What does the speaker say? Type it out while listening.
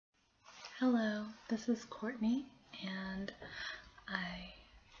Hello, this is Courtney, and I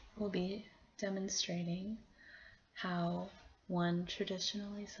will be demonstrating how one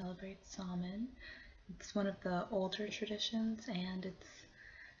traditionally celebrates Samhain. It's one of the older traditions, and it's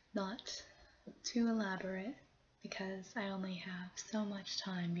not too elaborate because I only have so much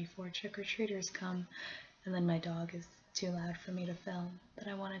time before trick-or-treaters come, and then my dog is too loud for me to film, but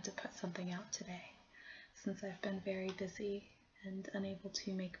I wanted to put something out today since I've been very busy and unable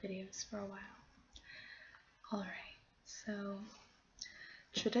to make videos for a while. Alright, so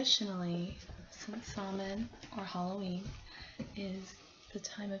traditionally, since Samhain or Halloween is the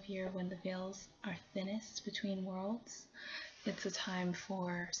time of year when the veils are thinnest between worlds, it's a time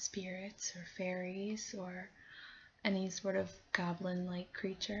for spirits or fairies or any sort of goblin-like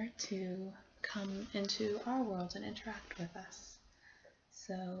creature to come into our world and interact with us.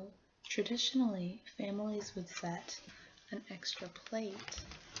 So traditionally, families would set an extra plate,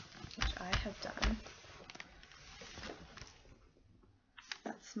 which I have done.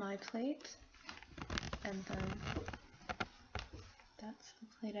 That's my plate, and then that's the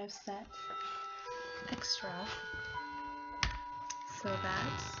plate I've set extra so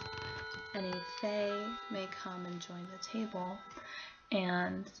that any fae may come and join the table,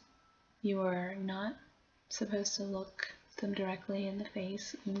 and you are not supposed to look them directly in the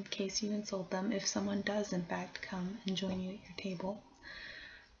face in case you insult them if someone does in fact come and join you at your table.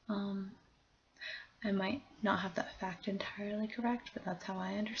 I might not have that fact entirely correct, but that's how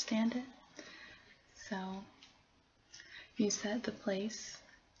I understand it. So you set the place,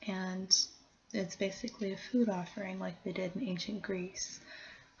 and it's basically a food offering like they did in ancient Greece.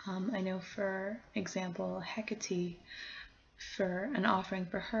 I know, for example, Hecate, for an offering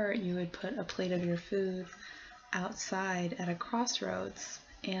for her, you would put a plate of your food outside at a crossroads,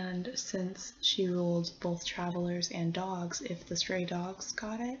 and since she ruled both travelers and dogs, if the stray dogs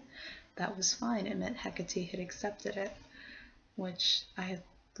got it, that was fine. It meant Hecate had accepted it, which I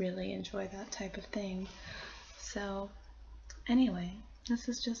really enjoy that type of thing. So anyway, this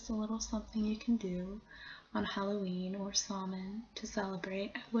is just a little something you can do on Halloween or Samhain to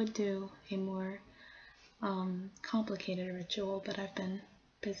celebrate. I would do a more complicated ritual, but I've been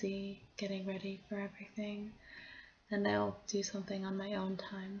busy getting ready for everything, and I'll do something on my own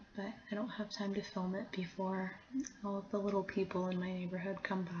time, but I don't have time to film it before all of the little people in my neighborhood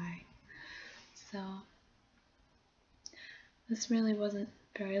come by. So this really wasn't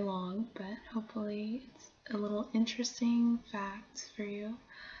very long, but hopefully it's a little interesting fact for you.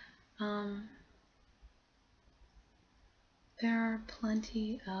 There are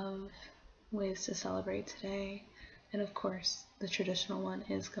plenty of ways to celebrate today, and of course the traditional one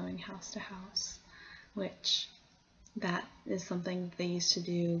is going house to house, which that is something they used to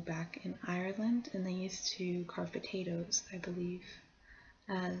do back in Ireland, and they used to carve potatoes, I believe,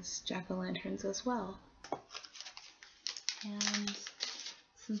 as jack-o'-lanterns as well. And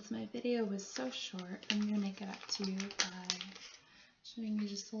since my video was so short, I'm going to make it up to you by showing you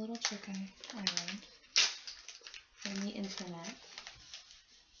just a little trick I learned from the internet.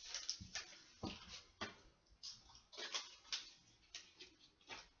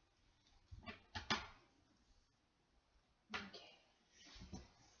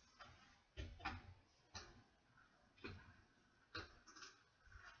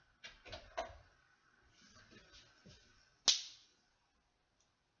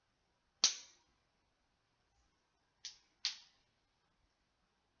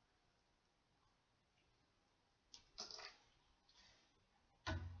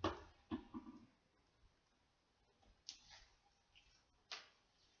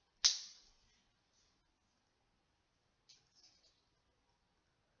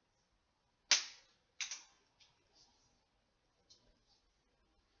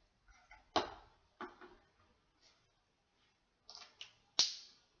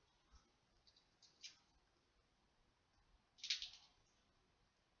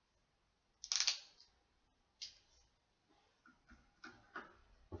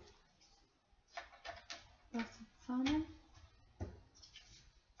 Blessed Samhain,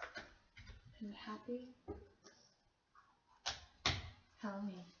 and happy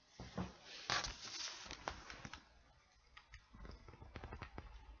Halloween.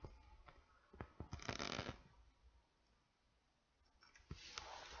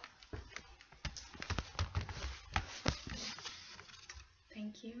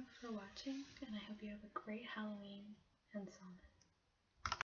 Thank you for watching, and I hope you have a great Halloween and Samhain.